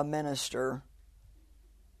a minister,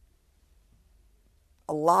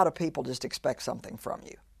 a lot of people just expect something from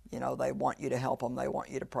you. They want you to help them. They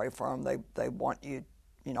want you to pray for them. They want you,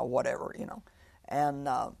 whatever, And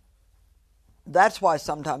that's why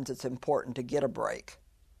sometimes it's important to get a break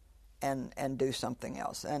and do something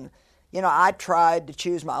else. And, I tried to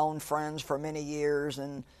choose my own friends for many years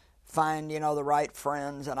and find, the right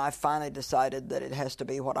friends. And I finally decided that it has to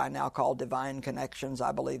be what I now call divine connections.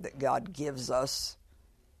 I believe that God gives us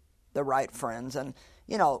the right friends. And,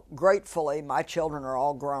 gratefully, my children are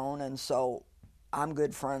all grown, and so I'm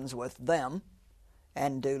good friends with them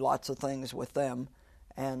and do lots of things with them.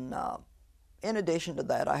 And in addition to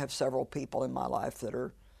that, I have several people in my life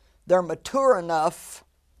they're mature enough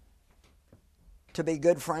to be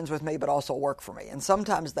good friends with me, but also work for me. And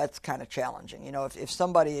sometimes that's kind of challenging. If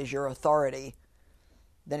somebody is your authority,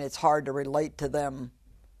 then it's hard to relate to them,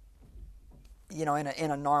 in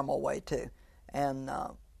a normal way too. And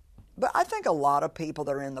but I think a lot of people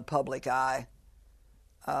that are in the public eye,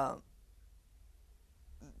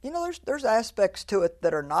 there's aspects to it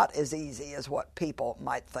that are not as easy as what people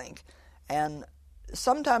might think. And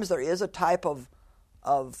sometimes there is a type of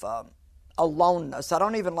aloneness. I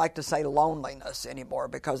don't even like to say loneliness anymore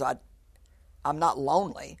because I'm not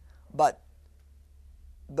lonely, but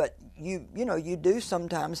you do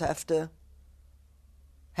sometimes have to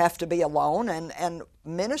be alone, and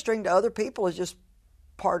ministering to other people is just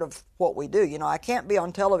part of what we do. I can't be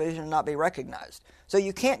on television and not be recognized. So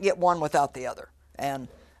you can't get one without the other. And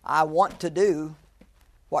I want to do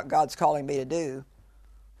what God's calling me to do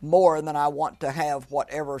more than I want to have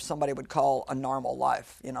whatever somebody would call a normal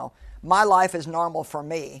life. My life is normal for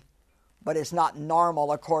me, but it's not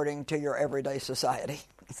normal according to your everyday society.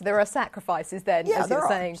 So there are sacrifices then, as you're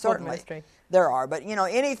saying, for the ministry. There are, but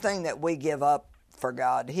anything that we give up for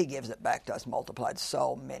God, He gives it back to us multiplied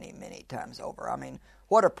so many, many times over. I mean,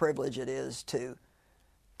 what a privilege it is to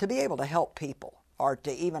be able to help people, or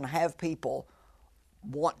to even have people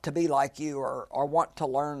want to be like you, or want to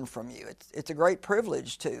learn from you. It's a great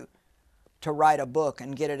privilege to write a book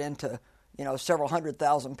and get it into several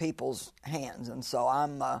 100,000 people's hands. And so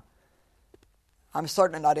I'm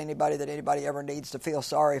certainly not anybody that anybody ever needs to feel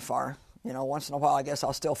sorry for. Once in a while, I guess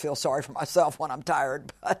I'll still feel sorry for myself when I'm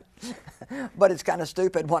tired, but it's kind of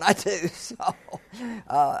stupid when I do. So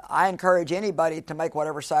I encourage anybody to make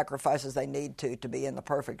whatever sacrifices they need to be in the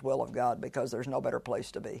perfect will of God, because there's no better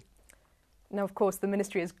place to be. Now, of course, the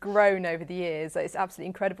ministry has grown over the years. It's absolutely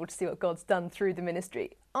incredible to see what God's done through the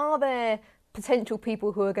ministry. Are there potential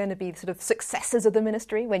people who are going to be sort of successors of the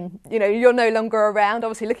ministry when you're no longer around,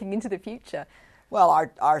 obviously looking into the future? Well,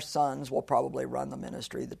 our sons will probably run the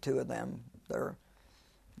ministry, the two of them. Their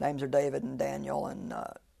names are David and Daniel, and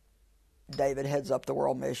David heads up the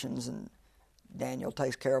world missions, and Daniel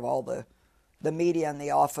takes care of all the media and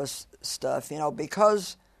the office stuff.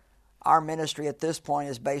 Because our ministry at this point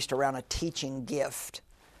is based around a teaching gift,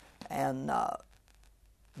 and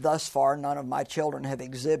thus far none of my children have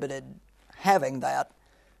exhibited having that,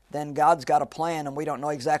 then God's got a plan and we don't know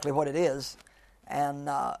exactly what it is. And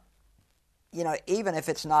even if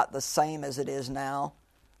it's not the same as it is now,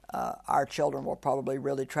 our children will probably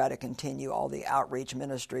really try to continue all the outreach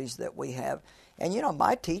ministries that we have. And,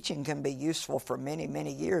 my teaching can be useful for many,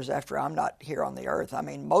 many years after I'm not here on the earth. I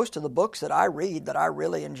mean, most of the books that I read that I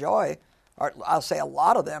really enjoy, or I'll say a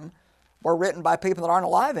lot of them, were written by people that aren't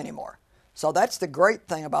alive anymore. So that's the great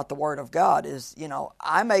thing about the Word of God is,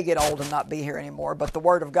 I may get old and not be here anymore, but the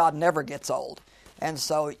Word of God never gets old. And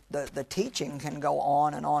so the teaching can go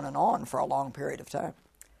on and on and on for a long period of time.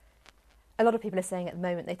 A lot of people are saying at the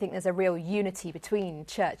moment they think there's a real unity between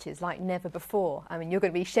churches like never before. I mean, you're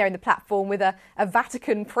going to be sharing the platform with a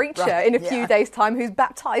Vatican preacher in a few days' time who's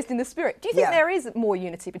baptized in the Spirit. Do you think there is more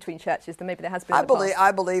unity between churches than maybe there has been in the past?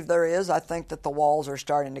 I believe there is. I think that the walls are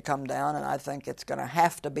starting to come down, and I think it's going to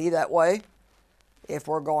have to be that way if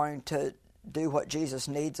we're going to do what Jesus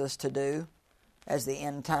needs us to do as the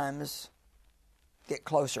end times get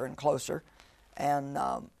closer and closer. And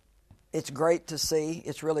it's great to see.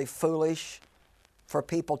 It's really foolish for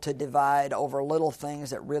people to divide over little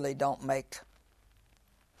things that really don't make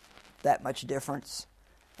that much difference.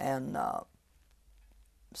 And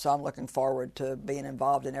so I'm looking forward to being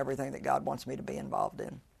involved in everything that God wants me to be involved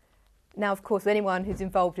in. Now, of course, anyone who's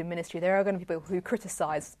involved in ministry, there are going to be people who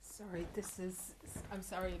criticise. Sorry, I'm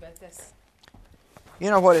sorry about this. You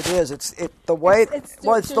know what it is? It's the way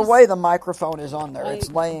the way the microphone is on there. It's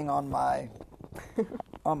laying on my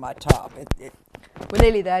top. We're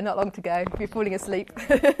nearly there. Not long to go. If you're falling asleep.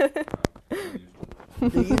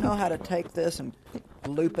 Do you know how to take this and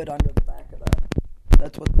loop it under the back of that?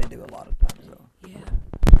 That's what they do a lot of times, though. Yeah,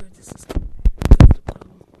 this is the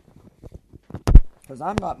problem. Because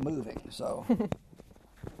I'm not moving, so.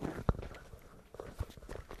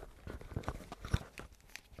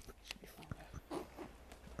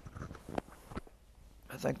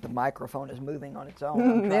 I think the microphone is moving on its own.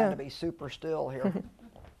 I'm trying to be super still here.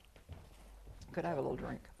 Could I have a little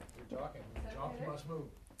drink? You're talking. Talking must move.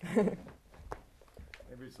 Maybe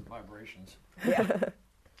it's the vibrations. Yeah.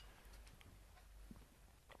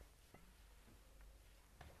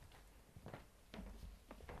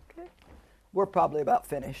 Okay. We're probably about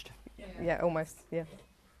finished. Yeah, almost. Yeah.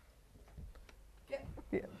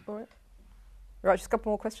 Yeah. All right. Right. Just a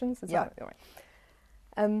couple more questions. Is that all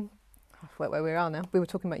right? Where we are now. We were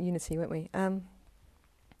talking about unity, weren't we?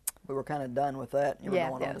 We were kind of done with that. You were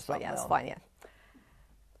going on to something else. That's fine. Yeah.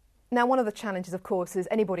 Now, one of the challenges, of course, is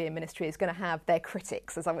anybody in ministry is going to have their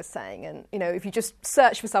critics, as I was saying. And, you know, if you just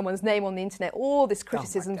search for someone's name on the internet, all this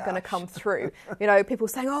criticism is going to come through. You know, people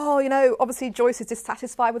saying, oh, you know, obviously Joyce is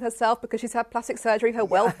dissatisfied with herself because she's had plastic surgery, her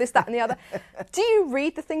wealth, this, that and the other. Do you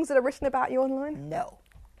read the things that are written about you online? No,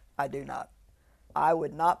 I do not. I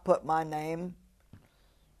would not put my name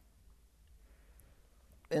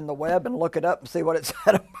in the web and look it up and see what it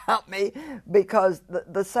said about me, because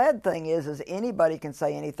the sad thing is anybody can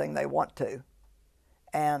say anything they want to,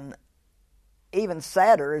 and even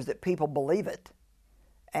sadder is that people believe it,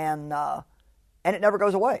 and it never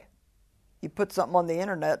goes away. You put something on the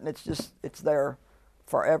internet and it's there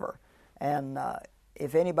forever. And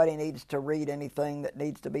if anybody needs to read anything that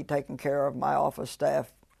needs to be taken care of, my office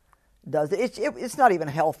staff does it. It's not even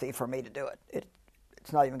healthy for me to do it.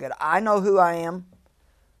 It's not even good. I know who I am.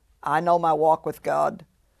 I know my walk with God,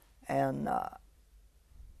 and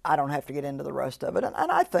I don't have to get into the rest of it. And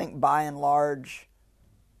I think, by and large,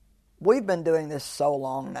 we've been doing this so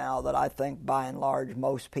long now that I think, by and large,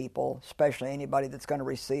 most people, especially anybody that's going to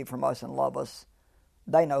receive from us and love us,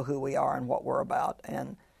 they know who we are and what we're about.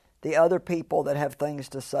 And the other people that have things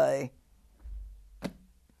to say,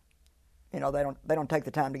 you know, they don't take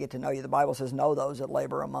the time to get to know you. The Bible says, know those that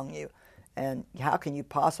labor among you. And how can you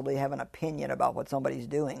possibly have an opinion about what somebody's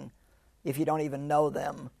doing if you don't even know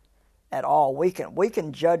them at all? We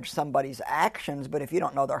can judge somebody's actions, but if you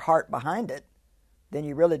don't know their heart behind it, then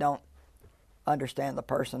you really don't understand the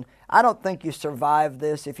person. I don't think you survive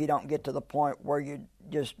this if you don't get to the point where you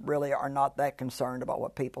just really are not that concerned about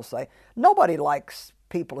what people say. Nobody likes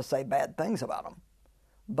people to say bad things about them.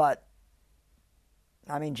 But,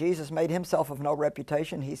 I mean, Jesus made himself of no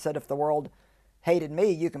reputation. He said, if the world hated me,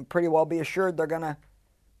 you can pretty well be assured they're gonna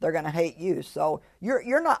hate you. So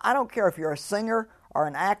you're not. I don't care if you're a singer or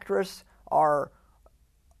an actress or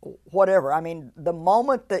whatever. I mean, the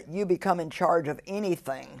moment that you become in charge of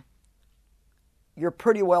anything, you're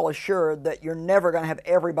pretty well assured that you're never going to have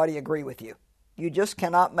everybody agree with you. You just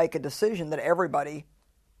cannot make a decision that everybody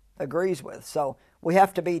agrees with. So we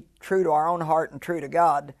have to be true to our own heart and true to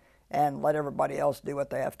God, and let everybody else do what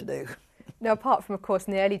they have to do. Now, apart from, of course,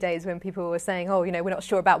 in the early days when people were saying, oh, you know, we're not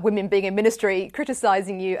sure about women being in ministry,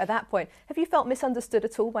 criticising you at that point, have you felt misunderstood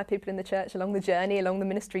at all by people in the church along the journey, along the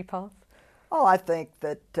ministry path? Oh, I think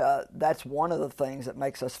that that's one of the things that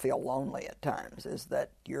makes us feel lonely at times, is that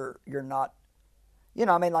you're not, you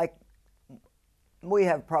know, I mean, like, we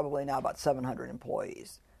have probably now about 700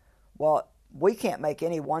 employees. Well, we can't make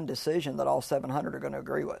any one decision that all 700 are going to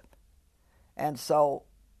agree with. And so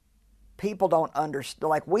people don't understand,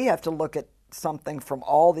 like, we have to look at something from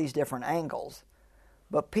all these different angles,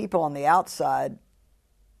 but people on the outside,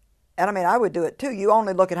 and I mean, I would do it too, you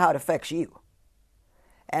only look at how it affects you.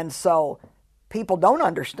 And so people don't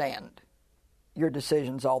understand your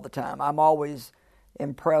decisions all the time. I'm always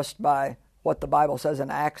impressed by what the Bible says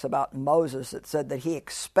in Acts about Moses. It said that he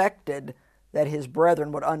expected that his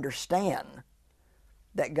brethren would understand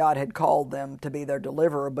that God had called them to be their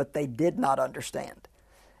deliverer, but they did not understand.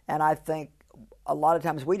 And I think a lot of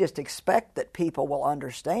times we just expect that people will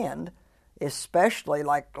understand, especially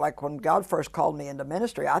like when God first called me into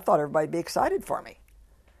ministry, I thought everybody would be excited for me.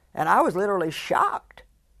 And I was literally shocked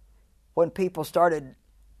when people started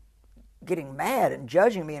getting mad and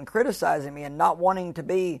judging me and criticizing me and not wanting to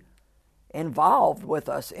be involved with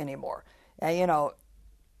us anymore. And, you know,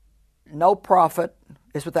 no prophet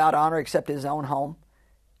is without honor except his own home.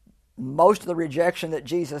 Most of the rejection that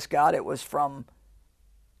Jesus got, it was from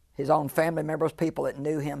his own family members, people that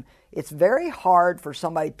knew him. It's very hard for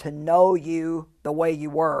somebody to know you the way you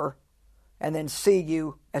were and then see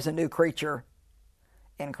you as a new creature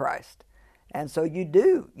in Christ. And so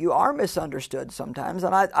you are misunderstood sometimes.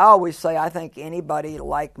 And I always say I think anybody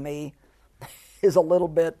like me is a little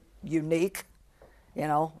bit unique. You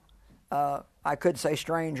know, I could say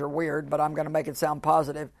strange or weird, but I'm going to make it sound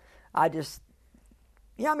positive.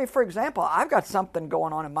 For example, I've got something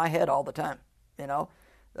going on in my head all the time. You know,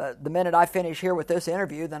 the minute I finish here with this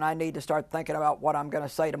interview, then I need to start thinking about what I'm going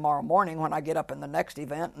to say tomorrow morning when I get up in the next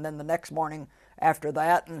event, and then the next morning after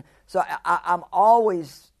that. And so I'm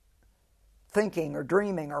always thinking or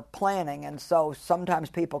dreaming or planning, and so sometimes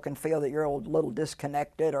people can feel that you're a little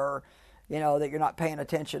disconnected, or that you're not paying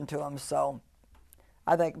attention to them. So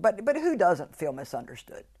I think, but who doesn't feel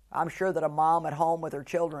misunderstood? I'm sure that a mom at home with her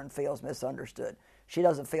children feels misunderstood. She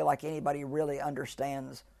doesn't feel like anybody really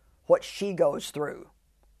understands what she goes through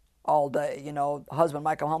all day. The husband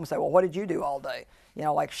might come home and say, well, what did you do all day?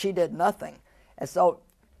 Like she did nothing. And so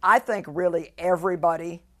I think really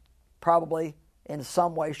everybody probably in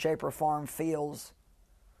some way, shape, or form feels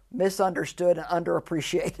misunderstood and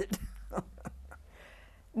underappreciated.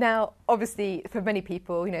 Now, obviously, for many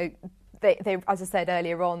people, they, as I said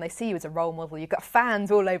earlier on, they see you as a role model. You've got fans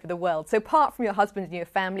all over the world. So apart from your husband and your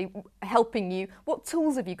family helping you, what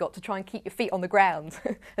tools have you got to try and keep your feet on the ground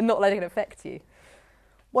and not letting it affect you?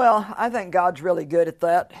 Well, I think God's really good at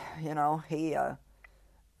that.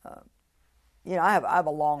 I have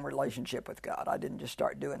a long relationship with God. I didn't just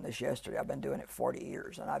start doing this yesterday. I've been doing it 40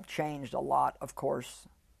 years, and I've changed a lot, of course,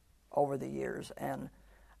 over the years. And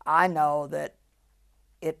I know that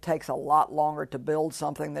it takes a lot longer to build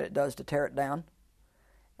something than it does to tear it down.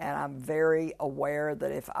 And I'm very aware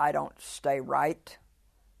that if I don't stay right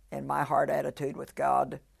in my heart attitude with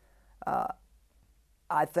God,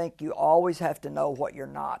 I think you always have to know what you're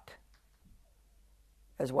not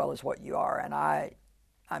as well as what you are. And I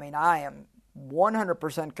am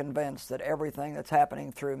 100% convinced that everything that's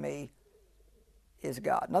happening through me is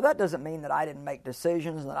God. Now, that doesn't mean that I didn't make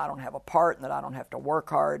decisions and that I don't have a part and that I don't have to work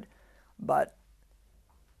hard, but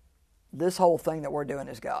this whole thing that we're doing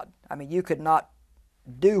is God. You could not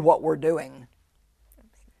do what we're doing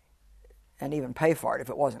and even pay for it if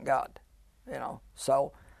it wasn't God.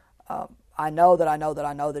 So I know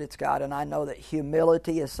that it's God, and I know that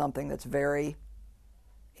humility is something that's very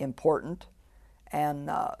important.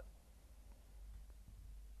 And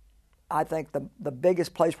I think the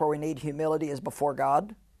biggest place where we need humility is before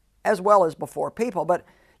God, as well as before people. But,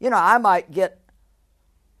 I might get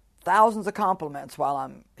thousands of compliments while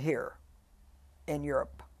I'm here in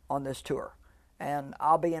Europe on this tour. And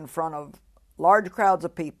I'll be in front of large crowds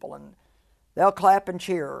of people, and they'll clap and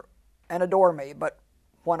cheer and adore me. But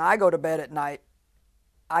when I go to bed at night,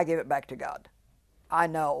 I give it back to God. I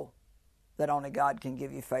know that only God can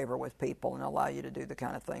give you favor with people and allow you to do the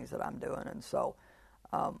kind of things that I'm doing. And so,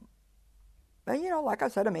 like I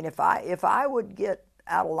said, if I would get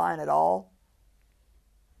out of line at all,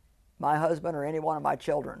 my husband or any one of my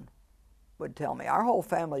children would tell me. Our whole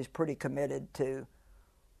family is pretty committed to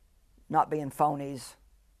not being phonies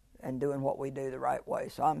and doing what we do the right way.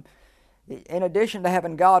 So in addition to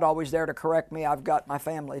having God always there to correct me, I've got my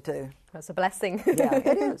family too. That's a blessing. Yeah,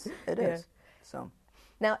 it is. It is. Yeah. So.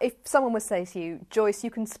 Now, if someone would say to you, Joyce, you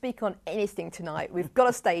can speak on anything tonight. We've got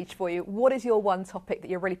a stage for you. What is your one topic that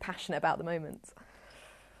you're really passionate about at the moment?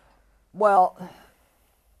 Well,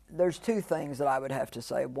 there's two things that I would have to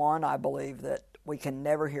say. One, I believe that we can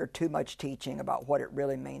never hear too much teaching about what it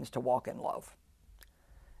really means to walk in love.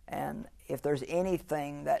 And if there's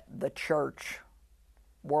anything that the church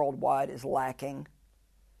worldwide is lacking,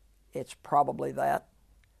 it's probably that.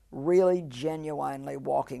 Really genuinely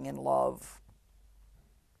walking in love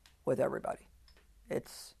with everybody.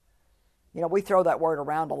 It's, we throw that word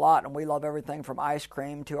around a lot, and we love everything from ice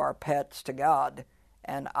cream to our pets to God.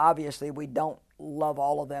 And obviously we don't love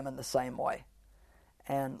all of them in the same way.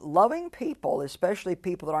 And loving people, especially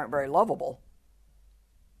people that aren't very lovable,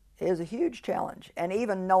 is a huge challenge. And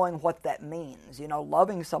even knowing what that means.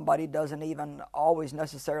 Loving somebody doesn't even always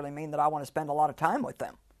necessarily mean that I want to spend a lot of time with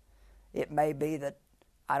them. It may be that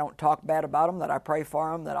I don't talk bad about them, that I pray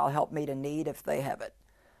for them, that I'll help meet a need if they have it.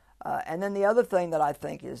 And then the other thing that I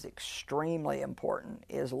think is extremely important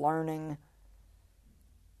is learning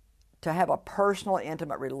to have a personal,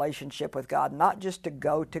 intimate relationship with God, not just to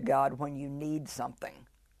go to God when you need something,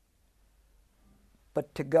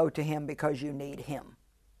 but to go to Him because you need Him.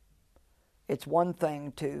 It's one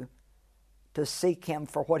thing to seek Him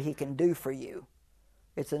for what He can do for you.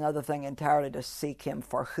 It's another thing entirely to seek Him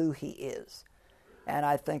for who He is. And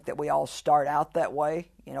I think that we all start out that way.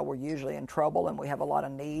 You know, we're usually in trouble and we have a lot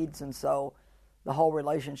of needs, and so the whole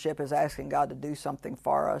relationship is asking God to do something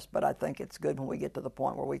for us. But I think it's good when we get to the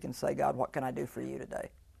point where we can say, God, what can I do for you today?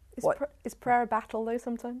 Is prayer a battle, though,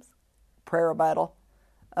 sometimes? Prayer a battle?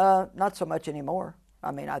 Not so much anymore.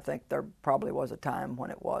 I mean, I think there probably was a time when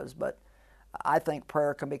it was, but I think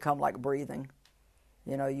prayer can become like breathing.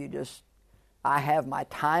 You know, I have my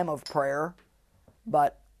time of prayer,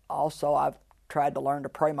 but also I've tried to learn to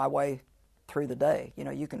pray my way through the day. You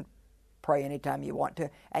know, you can pray anytime you want to.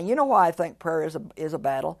 And you know why I think prayer is a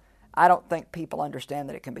battle? I don't think people understand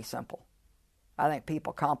that it can be simple. I think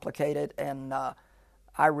people complicate it, and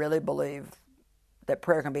I really believe that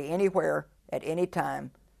prayer can be anywhere at any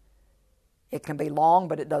time. It can be long,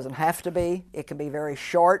 but it doesn't have to be. It can be very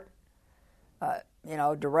short,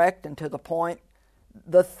 direct and to the point.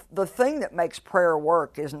 The thing that makes prayer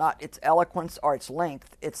work is not its eloquence or its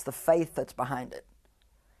length, it's the faith that's behind it.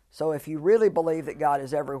 So if you really believe that God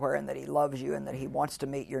is everywhere and that He loves you and that He wants to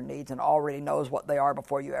meet your needs and already knows what they are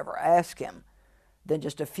before you ever ask Him, then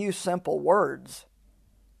just a few simple words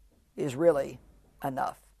is really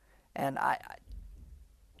enough. And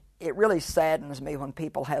it really saddens me when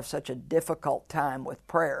people have such a difficult time with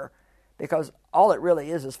prayer, because all it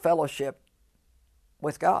really is fellowship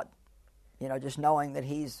with God. You know, just knowing that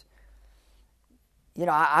He's,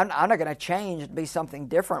 I'm not going to change and be something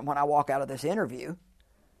different when I walk out of this interview.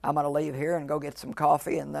 I'm going to leave here and go get some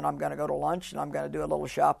coffee, and then I'm going to go to lunch, and I'm going to do a little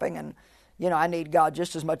shopping. And, I need God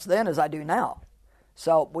just as much then as I do now.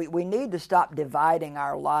 So we need to stop dividing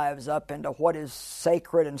our lives up into what is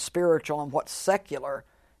sacred and spiritual and what's secular,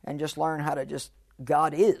 and just learn how to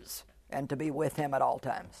God is, and to be with Him at all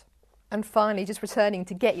times. And finally, just returning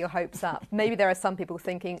to get your hopes up. Maybe there are some people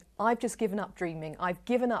thinking, I've just given up dreaming. I've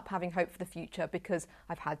given up having hope for the future because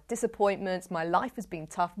I've had disappointments. My life has been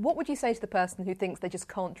tough. What would you say to the person who thinks they just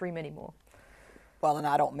can't dream anymore? Well, and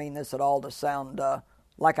I don't mean this at all to sound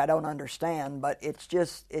like I don't understand, but it's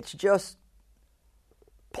just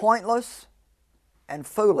pointless and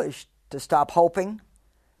foolish to stop hoping,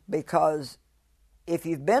 because if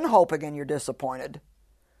you've been hoping and you're disappointed,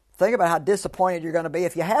 think about how disappointed you're going to be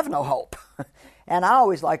if you have no hope. And I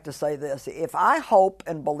always like to say this: if I hope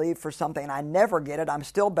and believe for something and I never get it, I'm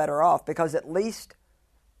still better off, because at least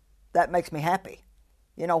that makes me happy.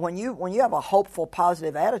 When you have a hopeful,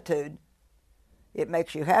 positive attitude, it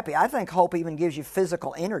makes you happy. I think hope even gives you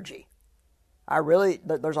physical energy.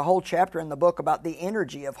 There's a whole chapter in the book about the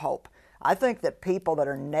energy of hope. I think that people that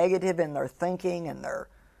are negative in their thinking and they're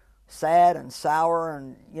sad and sour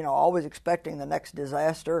and, always expecting the next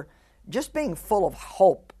disaster, just being full of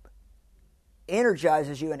hope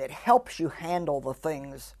energizes you, and it helps you handle the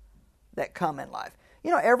things that come in life.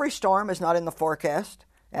 Every storm is not in the forecast,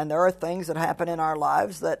 and there are things that happen in our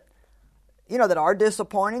lives that, that are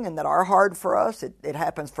disappointing and that are hard for us. It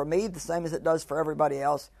happens for me the same as it does for everybody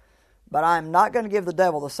else. But I'm not going to give the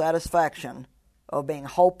devil the satisfaction of being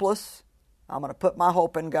hopeless. I'm going to put my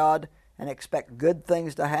hope in God and expect good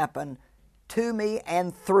things to happen to me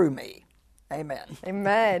and through me. Amen.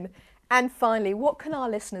 Amen. And finally, what can our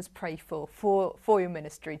listeners pray for your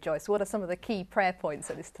ministry, Joyce? What are some of the key prayer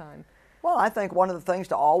points at this time? Well, I think one of the things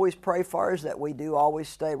to always pray for is that we do always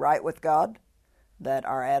stay right with God, that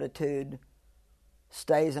our attitude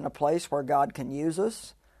stays in a place where God can use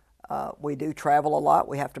us. We do travel a lot.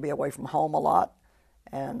 We have to be away from home a lot.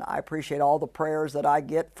 And I appreciate all the prayers that I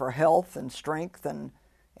get for health and strength and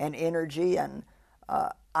energy. And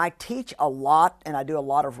I teach a lot, and I do a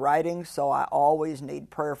lot of writing, so I always need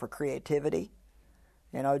prayer for creativity.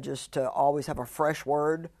 Just to always have a fresh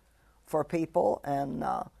word for people. And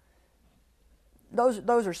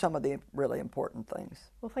those are some of the really important things.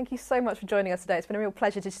 Well, thank you so much for joining us today. It's been a real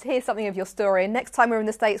pleasure to just hear something of your story. And next time we're in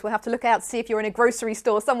the States, we'll have to look out to see if you're in a grocery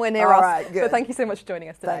store somewhere near us. All right, good. But thank you so much for joining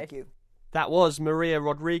us today. Thank you. That was Maria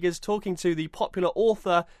Rodriguez talking to the popular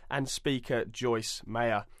author and speaker Joyce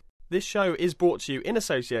Meyer. This show is brought to you in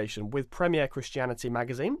association with Premier Christianity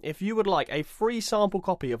magazine. If you would like a free sample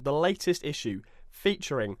copy of the latest issue,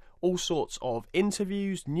 featuring all sorts of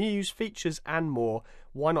interviews, news, features and more.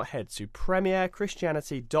 Why not head to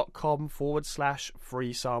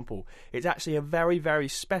premierchristianity.com/free sample. It's actually a very, very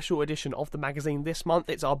special edition of the magazine this month.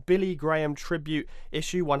 It's our Billy Graham tribute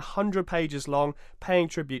issue, 100 pages long, paying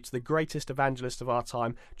tribute to the greatest evangelist of our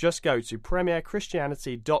time. Just go to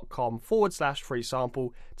premierchristianity.com/free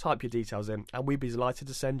sample, type your details in, and we'd be delighted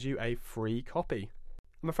to send you a free copy.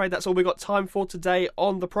 I'm afraid that's all we've got time for today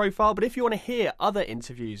on The Profile, but if you want to hear other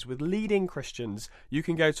interviews with leading Christians, you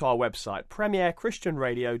can go to our website,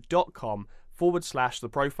 premierchristianradio.com/The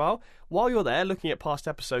Profile. While you're there looking at past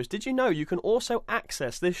episodes, did you know you can also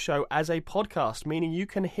access this show as a podcast, meaning you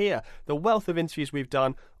can hear the wealth of interviews we've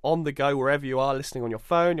done on the go, wherever you are, listening on your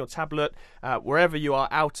phone, your tablet, wherever you are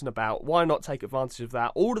out and about. Why not take advantage of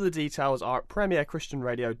that? All of the details are at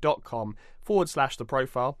premierchristianradio.com/The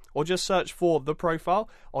Profile, or just search for The Profile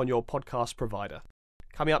on your podcast provider.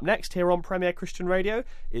 Coming up next here on Premier Christian Radio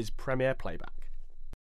is Premier Playback.